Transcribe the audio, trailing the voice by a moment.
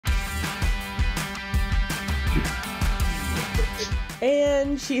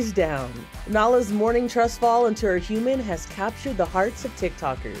And she's down. Nala's morning trust fall into her human has captured the hearts of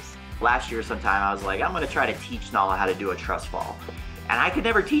TikTokers. Last year sometime I was like, I'm gonna try to teach Nala how to do a trust fall. And I could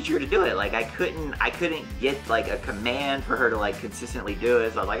never teach her to do it. Like I couldn't get like a command for her to like consistently do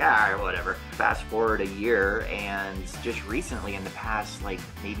it. So I was like, all right, whatever. Fast forward a year, and just recently in the past like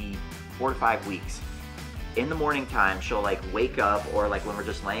maybe 4 to 5 weeks, in the morning time, she'll like wake up, or like when we're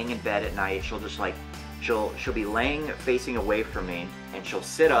just laying in bed at night, she'll just like, she'll be laying facing away from me, and she'll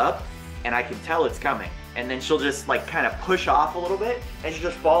sit up, and I can tell it's coming. And then she'll just like kind of push off a little bit, and she'll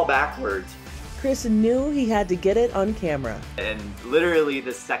just fall backwards. Chris knew he had to get it on camera. And literally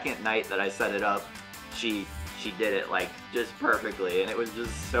the second night that I set it up, she did it like just perfectly, and it was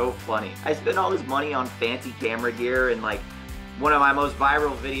just so funny. I spent all this money on fancy camera gear, and like one of my most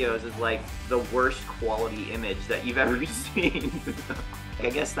viral videos is like the worst quality image that you've ever seen. I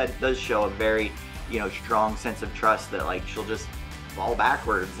guess that does show a very, you know, strong sense of trust that like she'll just fall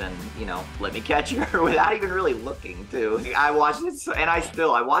backwards and, you know, let me catch her without even really looking too. I watched it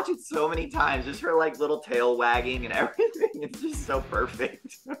I watch it so many times, just her like little tail wagging and everything. It's just so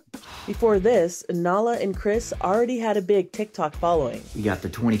perfect. Before this, Nala and Chris already had a big TikTok following. We got the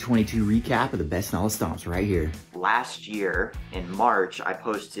 2022 recap of the best Nala stomps right here. Last year in March, I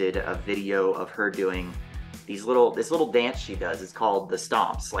posted a video of her doing this little dance she does. It's called the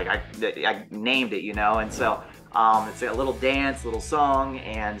Stomps. Like I named it, you know, and so it's a little dance, little song,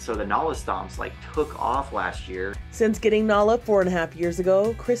 and so the Nala Stomps like took off last year. Since getting Nala 4.5 years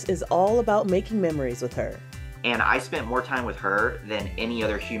ago, Chris is all about making memories with her. And I spent more time with her than any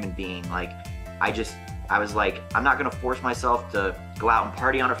other human being. Like, I was like, I'm not gonna force myself to go out and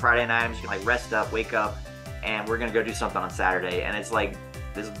party on a Friday night. I'm just gonna like rest up, wake up, and we're gonna go do something on Saturday. And it's like,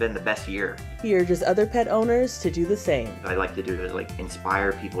 this has been the best year. He urges other pet owners to do the same. What I like to do is like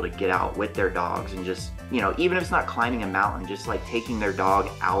inspire people to get out with their dogs and just, you know, even if it's not climbing a mountain, just like taking their dog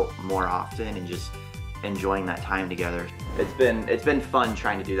out more often and just enjoying that time together. It's been fun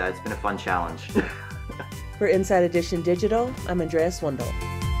trying to do that. It's been a fun challenge. For Inside Edition Digital, I'm Andrea Swindle.